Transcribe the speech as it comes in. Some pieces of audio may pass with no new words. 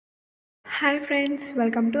Hi friends,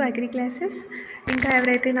 welcome to agri classes. ఇంకా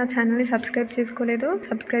ఎవరైతే నా ఛానల్ని సబ్స్క్రైబ్ చేసుకోలేదో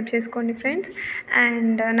సబ్స్క్రైబ్ చేసుకోండి ఫ్రెండ్స్.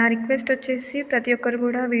 అండ్ నా రిక్వెస్ట్ వచ్చేసి ప్రతి ఒక్కరు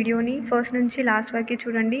కూడా వీడియోని ఫస్ట్ నుంచి లాస్ట్ వరకు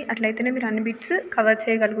చూడండి. అట్లయితేనే మీరు అన్ని బిట్స్ కవర్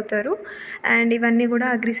చేయగలుగుతారు. అండ్ ఇవన్నీ కూడా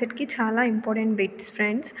అగ్రిసెట్కి చాలా important bits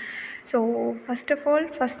friends. So first of all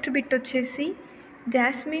first bit వచ్చేసి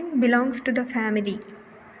jasmine belongs to the family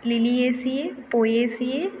లిలియేసియే,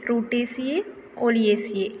 పోయేసియే, రూటేసియే,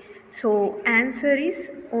 ఓలియేసియే. So answer is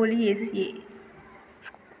Oleaceae.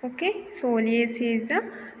 Okay, so Oleaceae is the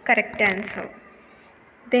correct answer.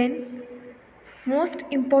 Then most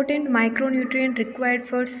important micronutrient required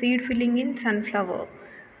for seed filling in sunflower: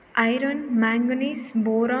 iron, manganese,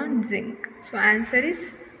 boron, zinc. So answer is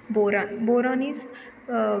boron. Boron is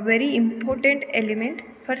a very important element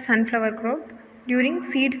for sunflower crop during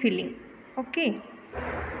seed filling. Okay,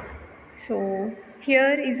 so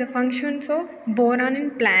here is the functions of boron in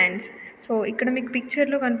plants. So ఇక్కడ మీకు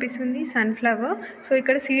పిక్చర్లో కనిపిస్తుంది sunflower. So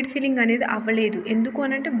ఇక్కడ seed filling అనేది అవ్వలేదు. ఎందుకు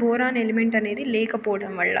అనంటే boron element అనేది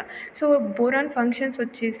లేకపోవడం వల్ల. సో బోరాన్ ఫంక్షన్స్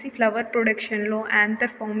వచ్చేసి ఫ్లవర్ ప్రొడక్షన్లో,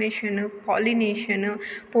 anther formation, pollination,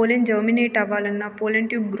 pollen germinate అవ్వాలన్నా,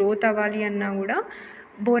 పోలెన్ ట్యూబ్ గ్రోత్ అవ్వాలి అన్నా కూడా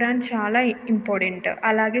బోరాన్ చాలా ఇంపార్టెంట్.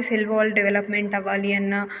 అలాగే సెల్ వాల్ డెవలప్మెంట్ అవ్వాలి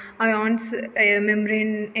అన్నా, ions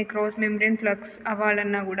membrane across membrane flux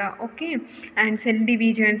అవ్వాలన్నా కూడా. Okay, and cell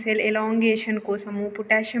division, cell elongation కోసము,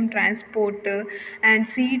 potassium transport and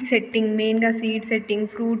seed setting, మెయిన్గా seed setting,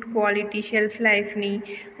 fruit quality, shelf లైఫ్ని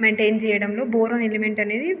మెయింటైన్ చేయడంలో బోరాన్ ఎలిమెంట్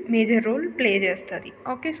అనేది మేజర్ రోల్ ప్లే చేస్తుంది.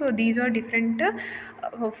 Okay, so these are different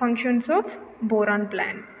functions of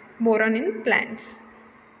boron in plants.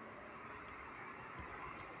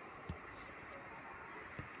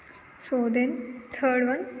 So then third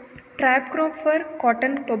one, trap crop for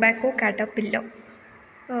cotton tobacco caterpillar.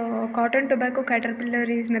 Cotton tobacco caterpillar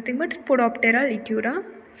is nothing but Spodoptera litura.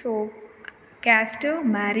 So castor,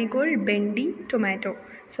 marigold, bendi, tomato.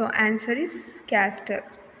 So answer is castor.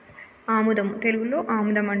 ఆముదం, తెలుగులో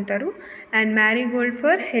ఆముదం అంటారు. And Marie Gold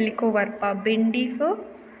for హెలికోవర్పా, బెండి for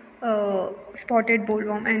spotted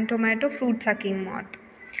bollworm, and tomato fruit sucking math.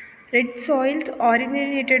 Red soils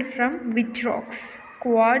originated from which rocks?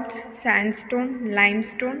 Quartz, sandstone,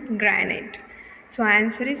 limestone, granite. So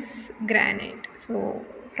answer is granite. So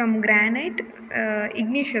from granite,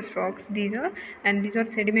 igneous rocks these are, and these are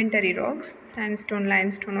sedimentary rocks. Sandstone,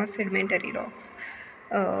 limestone or sedimentary rocks.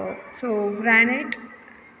 So granite,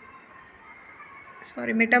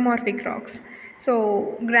 metamorphic racks. So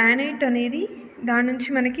granite అనేది దాని నుంచి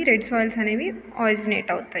మనకి red soils అనేవి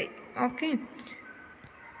originate అవుతాయి. Okay,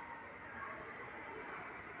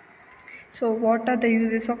 so what are the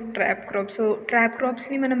uses of trap crops? So trap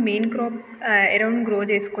క్రాప్స్ని మనం main crop around grow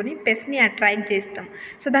చేసుకొని పెస్ట్ని attract చేస్తాం.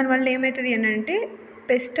 So దానివల్ల ఏమవుతుంది అని అంటే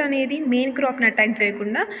పెస్ట్ అనేది మెయిన్ క్రాప్ని అటాక్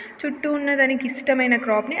చేయకుండా చుట్టూ ఉన్న దానికి ఇష్టమైన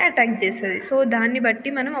క్రాప్ని అటాక్ చేస్తుంది. సో దాన్ని బట్టి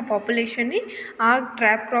మనం ఆ పాపులేషన్ని ఆ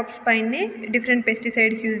ట్రాప్ క్రాప్స్ పైనే డిఫరెంట్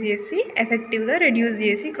పెస్టిసైడ్స్ యూజ్ చేసి ఎఫెక్టివ్గా రెడ్యూస్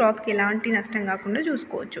చేసి క్రాప్కి ఎలాంటి నష్టం కాకుండా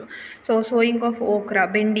చూసుకోవచ్చు. So sowing of okra,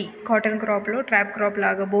 బెండి cotton క్రాప్లో trap crop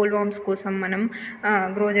లాగా బోల్వామ్స్ కోసం మనం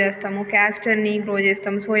గ్రో చేస్తాము. క్యాస్టర్ని గ్రో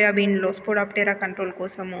చేస్తాము సోయాబీన్లో స్పోడాప్టెరా కంట్రోల్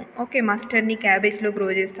కోసము. ఓకే, మస్టర్డ్ని క్యాబేజ్లో గ్రో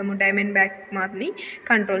చేస్తాము డైమండ్ బ్యాక్ మాత్ని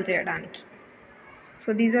కంట్రోల్ చేయడానికి.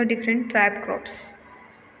 So these are different trap crops.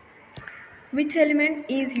 Which element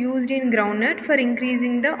is used in groundnut for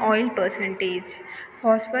increasing the oil percentage?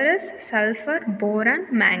 Phosphorus, sulfur, boron,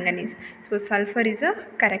 manganese. So sulfur is a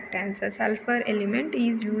correct answer. Sulfur element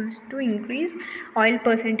is used to increase oil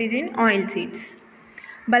percentage in oil seeds.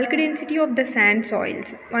 Bulk density of the sand soils: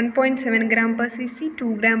 1.7 gram per cc,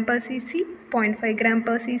 2 gram per cc, 0.5 gram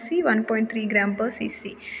per cc, 1.3 gram per cc.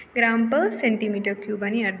 Gram per centimetre cube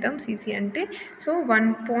అని అర్థం cc అంటే. So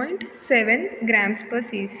 1.7 grams per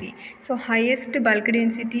cc. So highest bulk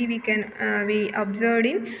density we observed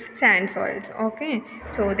in sand soils. Okay,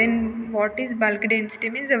 so then what is bulk density?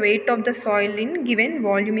 Means the weight of the soil in given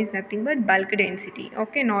volume is nothing but bulk density.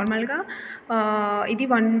 Okay, నార్మల్గా ఇది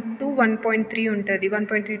 1 to 1.3 ఉంటుంది,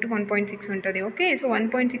 1.3 to 1.6 ఉంటుంది. Okay, so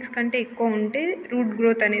 1.6 కంటే ఎక్కువ ఉంటే route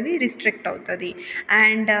growth అనేది restrict అవుతుంది.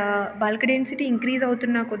 And bulk density increase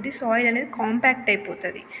అవుతున్న కొద్దీ సాయిల్ అనేది కాంపాక్ట్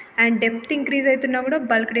అయిపోతుంది. అండ్ డెప్త్ ఇంక్రీజ్ అవుతున్నా కూడా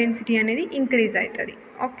బల్క్ డెన్సిటీ అనేది ఇంక్రీజ్ అవుతుంది.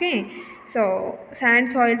 ఓకే, సో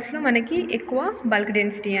శాండ్ సాయిల్స్లో మనకి ఎక్కువ బల్క్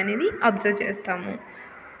డెన్సిటీ అనేది అబ్జర్వ్ చేస్తాము.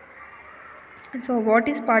 So what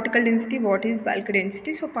is particle density, what is bulk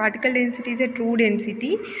density? So particle density is a true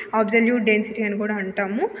density, absolute density అని కూడా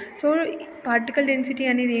అంటాము. సో పార్టికల్ డెన్సిటీ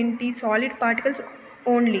అనేది ఏంటి? Solid particles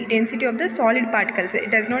only, density of the solid particles.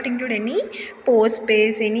 It does not include any pour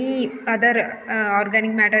space, any other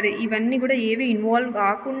organic matter, ఇవన్నీ కూడా ఏవి involve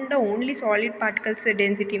కాకుండా only solid particles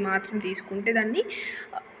density మాత్రం తీసుకుంటే దాన్ని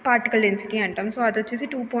పార్టికల్ డెన్సిటీ అంటాం. సో అది వచ్చేసి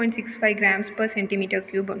 2.65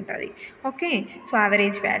 grams/centimeter³ ఉంటుంది. Okay, so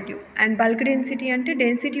average value. And bulk density అంటే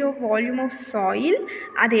density of volume of soil,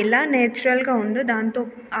 అది ఎలా నేచురల్గా ఉందో దాంతో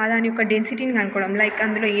దాని యొక్క డెన్సిటీని కనుక్కోవడం. లైక్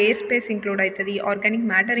అందులో ఎయిర్ స్పేస్ ఇంక్లూడ్ అవుతుంది, ఆర్గానిక్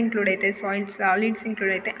మ్యాటర్ ఇంక్లూడ్ అవుతుంది, సాయిల్ సాలిడ్స్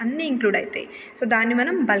ఇంక్లూడ్ అవుతాయి, అన్నీ ఇంక్లూడ్ అవుతాయి. సో దాన్ని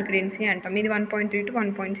మనం బల్క్ డెన్సిటీ అంటాం. ఇది 1.3 to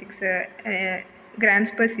 1.6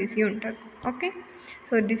 grams/cc ఉంటుంది. Okay,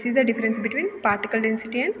 so this is the difference between particle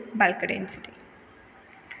density and bulk density.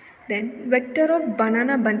 Then vector of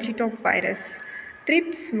banana bunchy top virus: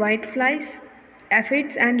 thrips, whiteflies,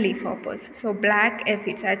 aphids and leafhoppers. So black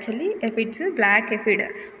aphids, actually aphids black aphid.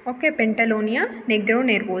 Okay, Pentalonia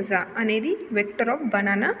negronervosa అనేది vector of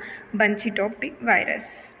banana bunchy top virus.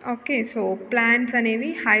 Okay, so plants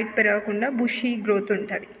అనేవి height పెరగకుండా bushy growth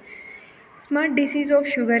ఉంటుంది. Smut disease of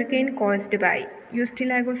sugarcane caused by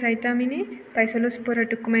Eustylagocytamine, Phycelospora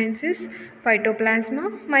tucumensis, Phytoplasma,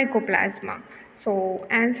 Mycoplasma. So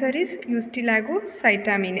answer is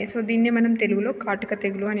యూస్టిలాగోసైటామినే. So దీన్ని మనం తెలుగులో కాటుక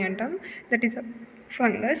తెగులు అని అంటాం. That is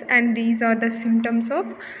fungus and these are the symptoms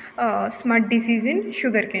of smut disease in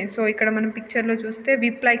sugar cane. So ఇక్కడ మనం పిక్చర్లో చూస్తే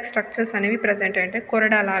విప్ లైక్ స్ట్రక్చర్స్ అనేవి ప్రజెంట్ అంటే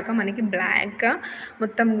కొరడాలాగా మనకి బ్లాక్గా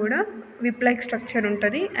మొత్తం కూడా విప్ లైక్ స్ట్రక్చర్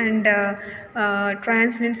ఉంటుంది. And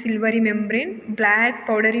ట్రాన్స్లెంట్ silvery membrane, black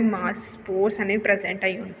powdery mass spores అనేవి ప్రజెంట్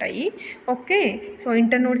అయి ఉంటాయి. ఓకే, సో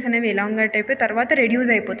ఇంటర్నోడ్స్ అనేవి ఎలాంగేట్ అయిపోయి తర్వాత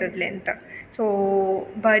రెడ్యూస్ అయిపోతుంది లెంత్. సో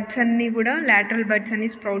బర్డ్స్ అన్నీ కూడా లాటరల్ బర్డ్స్ అన్నీ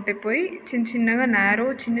స్ప్రౌట్ అయిపోయి చిన్నగా నారో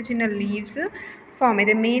చిన్న లీవ్స్ ఫామ్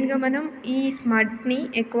అయితే మెయిన్గా మనం ఈ స్మడ్ని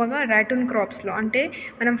ఎక్కువగా రాటూన్ క్రాప్స్లో, అంటే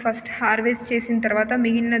మనం ఫస్ట్ హార్వెస్ట్ చేసిన తర్వాత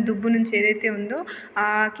మిగిలిన దుబ్బు నుంచి ఏదైతే ఉందో ఆ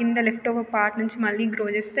కింద లెఫ్ట్ ఓవర్ పార్ట్ నుంచి మళ్ళీ గ్రో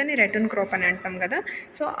చేస్తే అని రాటూన్ క్రాప్ అని అంటాం కదా.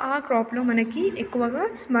 సో ఆ క్రాప్లో మనకి ఎక్కువగా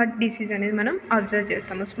స్మట్ డిసీజ్ అనేది మనం అబ్జర్వ్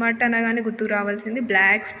చేస్తాము. స్మట్ అనగానే గుర్తుకు రావాల్సింది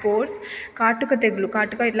బ్లాక్ స్పోర్స్, కాటుక తెగులు.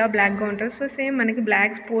 కాటుక ఇలా బ్లాక్గా ఉంటుంది. సో సేమ్ మనకి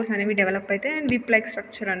బ్లాక్ స్పోర్స్ అనేవి డెవలప్ అవుతాయి అండ్ విప్ లైక్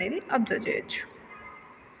స్ట్రక్చర్ అనేది అబ్జర్వ్ చేయొచ్చు.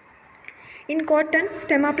 In cotton,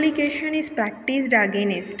 stem application is practiced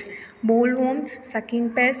against bollworms, sucking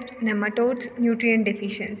pest, nematodes, nutrient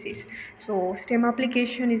deficiencies. So stem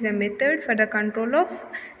application is a method for the control of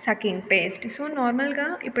sucking pest. So నార్మల్గా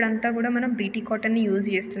ఇప్పుడంతా కూడా మనం BT కాటన్ని use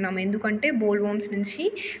చేస్తున్నాము. ఎందుకంటే బోల్వర్మ్స్ నుంచి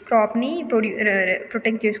క్రాప్ని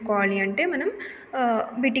protect చేసుకోవాలి అంటే మనం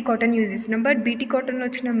బీటీ కాటన్ యూజ్ చేస్తున్నాం. బట్ బీటీ కాటన్లో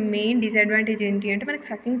వచ్చిన మెయిన్ డిసడ్వాంటేజ్ ఏంటి అంటే మనకి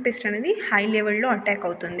సకింగ్ పెస్ట్ అనేది హై లెవెల్లో అటాక్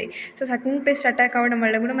అవుతుంది. సో సకింగ్ పెస్ట్ అటాక్ అవ్వడం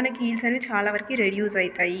వల్ల కూడా మనకి ఈల్స్ అనేవి చాలా వరకు రెడ్యూస్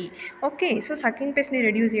అవుతాయి. ఓకే, సో సకింగ్ పెస్ట్ని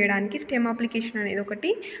రెడ్యూస్ చేయడానికి స్టెమ్ అప్లికేషన్ అనేది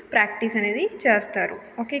ఒకటి ప్రాక్టీస్ అనేది చేస్తారు.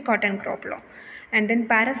 Okay, cotton క్రాప్లో. And then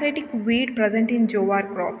parasitic weed present in jowar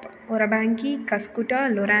crop: Orabanki, Cuscuta,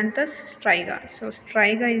 Loranthus, Striga. So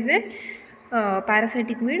Striga is a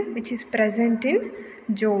parasitic weed which is present in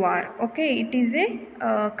jowar. Okay, it is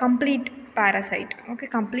a complete parasite. Okay,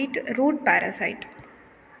 complete root parasite.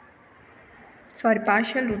 Sorry,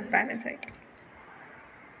 partial root parasite.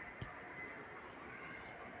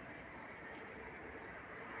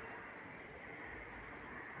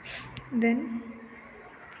 Then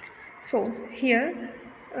so here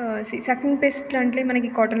sucking pest అంటే మనకి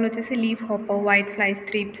కాటన్లో వచ్చేసి leaf hopper, white flies,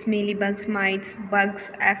 thrips, mealy bugs, mites, bugs,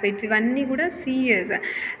 aphids ఇవన్నీ కూడా serious.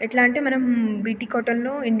 ఎట్లా అంటే మనం BT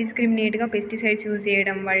కాటన్లో ఇండిస్క్రిమినేట్గా పెస్టిసైడ్స్ యూజ్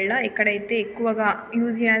చేయడం వల్ల ఎక్కడైతే ఎక్కువగా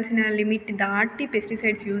యూజ్ చేయాల్సిన లిమిట్ దాటి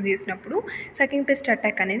పెస్టిసైడ్స్ యూజ్ చేసినప్పుడు సకింగ్ పెస్ట్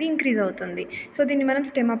అటాక్ అనేది ఇంక్రీజ్ అవుతుంది. సో దీన్ని మనం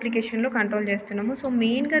స్టెమ్ అప్లికేషన్లో కంట్రోల్ చేస్తున్నాము. సో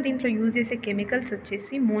మెయిన్గా దీంట్లో యూజ్ చేసే కెమికల్స్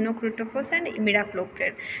వచ్చేసి monocrotophos and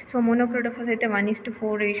imidacloprid. So monocrotophos అయితే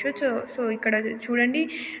 1:4 రేషియో. సో ఇక్కడ చూడండి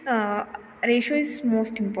ratio is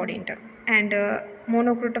most important. And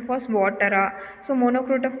monocrotophos water. So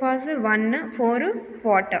monocrotophos 1:4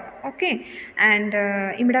 water. Okay, and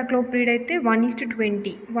imidacloprid అయితే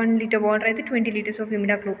 1:20. 1 liter water అయితే 20 liters of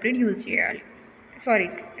imidacloprid యూజ్ చేయాలి. సారీ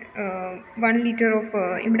 1 liter ఆఫ్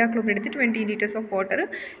ఇమిడాక్లోప్రిడ్ అయితే 20 liters of water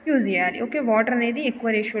use చేయాలి. Okay, water అనేది ఎక్కువ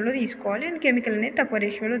రేషియోలో తీసుకోవాలి అండ్ కెమికల్ అనేది తక్కువ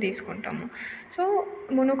రేషియోలో తీసుకుంటాము. సో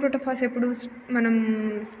మోనోక్రోటోఫాస్ ఎప్పుడు మనం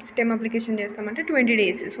స్టెమ్ అప్లికేషన్ చేస్తామంటే 20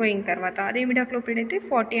 days సోయింగ్ తర్వాత, అదే ఇమిడాక్లోప్రిడ్ అయితే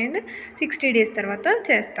 40 and 60 days తర్వాత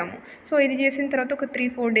చేస్తాము. సో ఇది చేసిన తర్వాత ఒక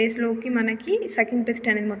 3-4 daysలోకి మనకి సకింగ్ పెస్ట్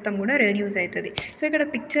అనేది మొత్తం కూడా రెడ్యూస్ అవుతుంది. సో ఇక్కడ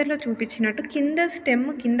పిక్చర్లో చూపించినట్టు కింద స్టెమ్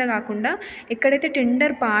కింద కాకుండా ఎక్కడైతే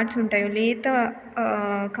టెండర్ పార్ట్స్ ఉంటాయో, లేత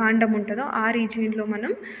కాండం ఉంటుందో ఆ రీజియన్లో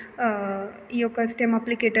మనం ఈ యొక్క స్టెమ్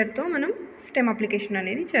అప్లికేటర్తో మనం స్టెమ్ అప్లికేషన్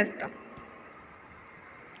అనేది చేస్తాం.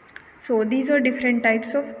 So these are different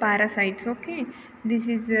types of parasites. Okay, this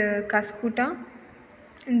is Cuscuta,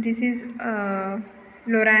 this is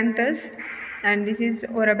Loranthus, and this is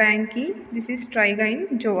Orabanki, this is Striga in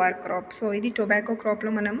jowar crop. So ఇది టొబాకో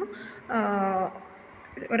క్రాప్లో మనము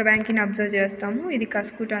ఒరబ్యాంకిని అబ్జర్వ్ చేస్తాము. ఇది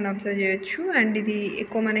కస్కుటాని అబ్జర్వ్ చేయొచ్చు. అండ్ ఇది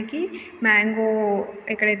ఎక్కువ మనకి మ్యాంగో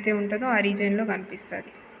ఎక్కడైతే ఉంటుందో ఆ రీజియన్లో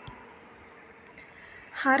కనిపిస్తుంది.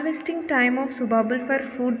 Harvesting time of subabul for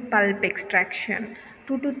food pulp extraction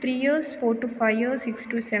 2 to 3 years, 4 to 5 years, 6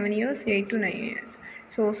 to 7 years, 8 to 9 years.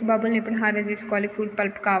 So సుబాబుల్ని ఎప్పుడు హార్వెస్ట్ చేసుకోవాలి, ఫుడ్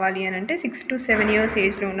పల్ప్ కావాలి అని అంటే 6 to 7 years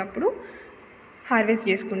ఏజ్లో ఉన్నప్పుడు హార్వెస్ట్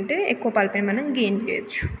చేసుకుంటే ఎక్కువ పల్ప్ని మనం గెయిన్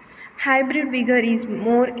చేయొచ్చు. Hybrid vigor is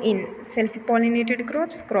more in self-pollinated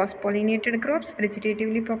crops, cross-pollinated crops,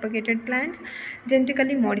 vegetatively propagated plants,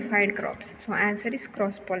 genetically modified crops. So answer is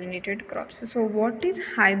cross-pollinated crops. So what is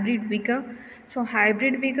hybrid vigor? So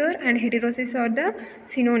hybrid vigor and heterosis are the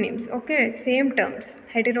synonyms. Okay, same terms.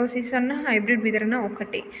 Heterosis and hybrid vigor na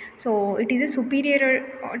okate. So it is a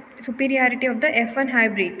superiority of the F1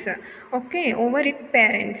 hybrids. Okay, over its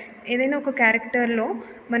parents. ఏదైనా ఒక క్యారెక్టర్లో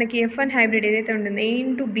మనకి F1 hybrid ఏదైతే ఉంటుందో A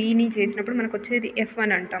into బీని చేసినప్పుడు మనకు వచ్చేది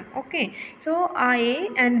F1 అంటాం. ఓకే, సో ఆ A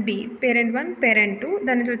and B parent 1 parent 2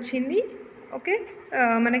 దాని నుంచి వచ్చింది ఓకే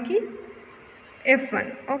మనకి F1.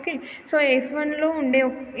 ఓకే, సో F1లో ఉండే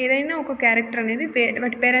ఏదైనా ఒక క్యారెక్టర్ అనేది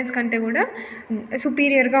వాటి పేరెంట్స్ కంటే కూడా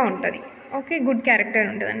సుపీరియర్గా ఉంటుంది. ఓకే, గుడ్ క్యారెక్టర్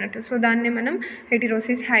ఉంటుంది అన్నట్టు. సో దాన్ని మనం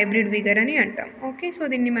హెటిరోసిస్ హైబ్రిడ్ విగర్ అని అంటాం. ఓకే, సో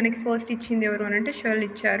దీన్ని మనకి ఫస్ట్ ఇచ్చింది ఎవరు అని అంటే షర్ల్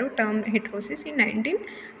ఇచ్చారు term హెటిరోసిస్ in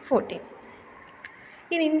 1914.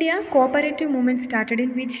 In India, cooperative movement started in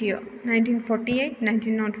which year? 1948,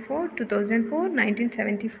 1904, 2004,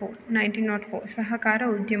 1974. 1904 సహకార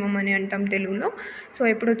ఉద్యమం అని అంటాం తెలుగులో. సో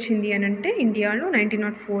ఎప్పుడు వచ్చింది అని అంటే ఇండియాలో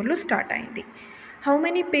 1904లో స్టార్ట్ అయింది. How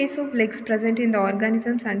many pairs of legs present in the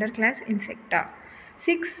organisms under class Insecta?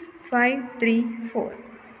 6, 5, 3, 4.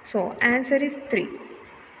 So answer is 3.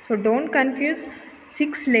 So don't confuse.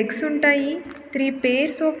 6 legs ఉంటాయి, 3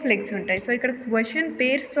 pairs of legs ఉంటాయి. సో ఇక్కడ క్వశ్చన్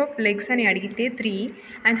pairs of legs అని అడిగితే 3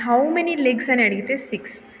 అండ్ హౌ మెనీ లెగ్స్ అని అడిగితే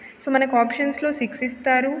 6. So మనకు ఆప్షన్స్లో 6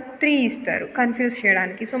 ఇస్తారు, 3 ఇస్తారు కన్ఫ్యూజ్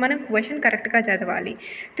చేయడానికి. సో మనం క్వశ్చన్ కరెక్ట్గా చదవాలి.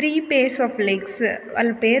 3 pairs of legs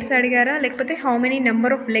వాళ్ళు పేర్స్ అడిగారా లేకపోతే how many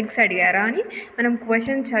number of legs అడిగారా అని మనం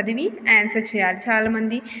క్వశ్చన్ చదివి ఆన్సర్ చేయాలి.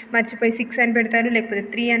 చాలామంది మర్చిపోయి 6 అని పెడతారు లేకపోతే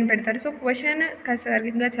 3 అని పెడతారు. సో క్వశ్చన్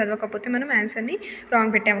సరిగ్గా చదవకపోతే మనం ఆన్సర్ని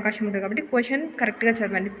రాంగ్ పెట్టే అవకాశం ఉంటుంది. కాబట్టి క్వశ్చన్ కరెక్ట్గా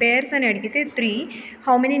చదవండి. పేర్స్ అని అడిగితే 3,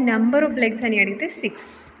 how many number of legs అని అడిగితే 6.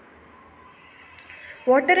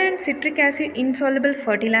 Water and citric acid insoluble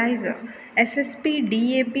fertilizer, SSP,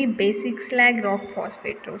 DAP, basic slag, rock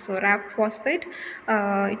phosphate. So rock phosphate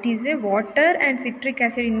it is a water and citric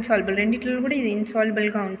acid insoluble, రెండిట్లో కూడా ఇది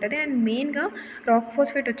ఇన్సాల్యుబుల్గా ఉంటుంది. అండ్ మెయిన్గా రాక్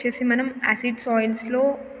ఫాస్ఫేట్ వచ్చేసి మనం acid సాయిల్స్లో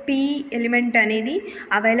P element అనేది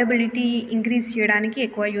అవైలబిలిటీ ఇంక్రీజ్ చేయడానికి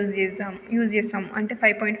ఎక్కువ యూజ్ చేస్తాం. అంటే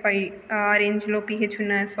 5.5 రేంజ్లో pH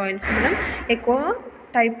ఉన్న సాయిల్స్ మనం ఎక్కువ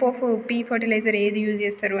టైప్ ఆఫ్ పీ ఫర్టిలైజర్ ఏది యూజ్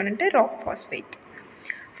చేస్తారు అని అంటే rock phosphate.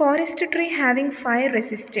 Forest tree having fire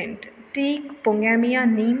resistant, teak, pongamia,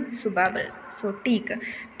 neem, subabul. So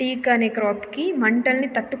teak అనే క్రాప్కి మంటల్ని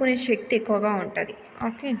తట్టుకునే శక్తి ఎక్కువగా ఉంటుంది.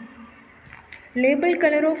 Okay, label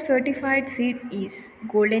colour of certified seed is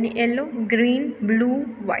golden yellow, green, blue,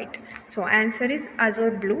 white. So answer is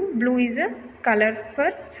Azure blue. Blue is a colour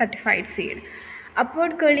for certified seed.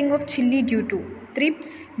 Upward curling of chilli due to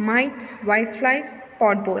thrips, mites, white flies,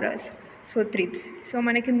 pot borers. So thrips. So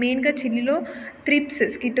మనకి మెయిన్గా చిల్లీలో thrips,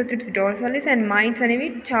 స్కిటోథ్రిప్స్, డార్సాలిస్ and mites అనేవి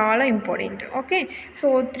చాలా important. Okay, so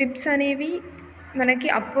thrips అనేవి మనకి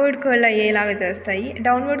upward curl అయ్యేలాగా చేస్తాయి,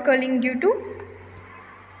 downward curling due to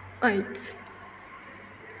mites.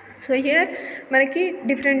 So here మనకి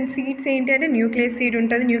different seeds ఏంటి అంటే న్యూక్లియస్ సీడ్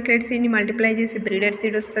ఉంటుంది, న్యూక్లియస్ సీడ్ని మల్టిప్లై చేసి బ్రీడర్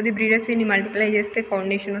సీడ్ వస్తుంది, బ్రీడర్ సీడ్ని మల్టిప్లై చేస్తే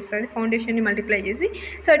ఫౌండేషన్ వస్తుంది, ఫౌండేషన్ని మల్టిప్లై చేసి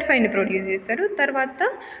సర్టిఫైడ్ని ప్రొడ్యూస్ చేస్తారు, తర్వాత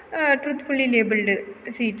ట్రూత్ఫుల్లీ లేబుల్డ్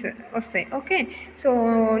సీడ్స్ వస్తాయి. ఓకే, సో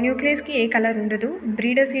న్యూక్లియస్కి ఏ కలర్ ఉండదు,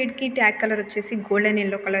 బ్రీడర్ సీడ్కి ట్యాగ్ కలర్ వచ్చేసి గోల్డెన్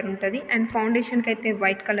ఎల్లో కలర్ ఉంటుంది, అండ్ ఫౌండేషన్కి అయితే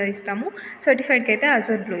వైట్ కలర్ ఇస్తాము, సర్టిఫైడ్కి అయితే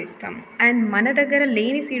అజోర్ బ్లూ ఇస్తాము. అండ్ మన దగ్గర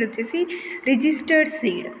లేని సీడ్ వచ్చేసి రిజిస్టర్డ్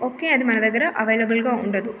సీడ్. ఓకే, అది మన దగ్గర అవైలబుల్గా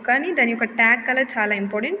ఉండదు, కానీ దాని యొక్క ట్యాగ్ కలర్ చాలా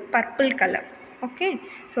important, purple colour. Okay,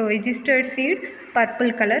 so registered seed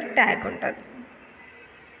purple colour tag ఉంటుంది.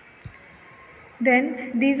 Then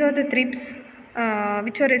these are the thrips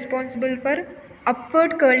which are responsible for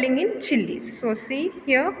upward curling in chillies. So see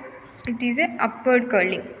here it is a upward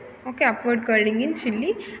curling. Okay, upward curling in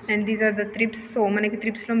chilli and these are the thrips. So మనకి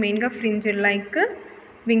థ్రిప్స్లో మెయిన్గా fringe like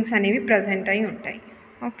wings అనేవి present అయి ఉంటాయి.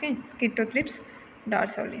 Okay, స్కిటోథ్రిప్స్,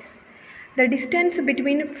 డార్సాలిస్. The distance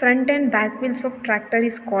between front and back wheels of tractor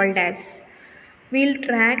is called as wheel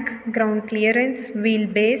track, ground clearance, wheel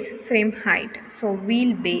base, frame height. So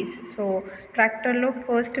wheel base. So ట్రాక్టర్లో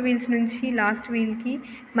first wheels నుంచి last వీల్కి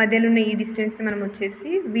మధ్యలో ఉన్న ఈ డిస్టెన్స్ని మనం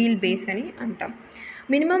వచ్చేసి వీల్ బేస్ అని అంటాం.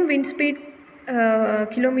 Minimum wind speed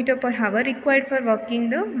km/h required for working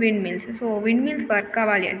the wind mills. So wind mills work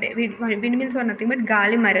కావాలి అంటే wind mills are nothing but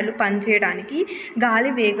గాలి మరలు పనిచేయడానికి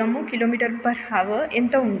గాలి వేగము km/h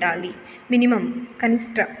ఎంత ఉండాలి, మినిమం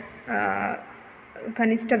కనిష్ట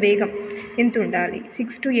కనిష్ట వేగం ఎంత ఉండాలి?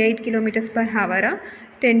 6 to 8 km/h,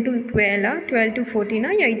 10 to 12, 12 to 14,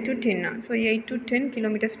 8 to 10. So 8 to 10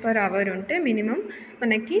 km/h ఉంటే మినిమం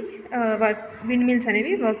మనకి విండ్ మిల్స్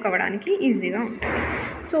అనేవి వర్క్ అవ్వడానికి ఈజీగా ఉంటుంది.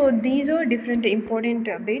 So these are different important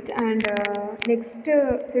bits. And next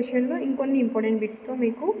సెషన్లో ఇంకొన్ని ఇంపార్టెంట్ బిట్స్తో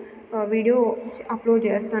మీకు వీడియో అప్లోడ్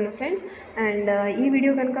చేస్తాను ఫ్రెండ్స్. అండ్ ఈ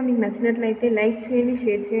వీడియో కనుక మీకు నచ్చినట్లయితే లైక్ చేయండి,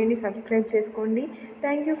 షేర్ చేయండి, సబ్స్క్రైబ్ చేసుకోండి.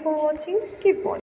 Thank you for watching. Keep watching.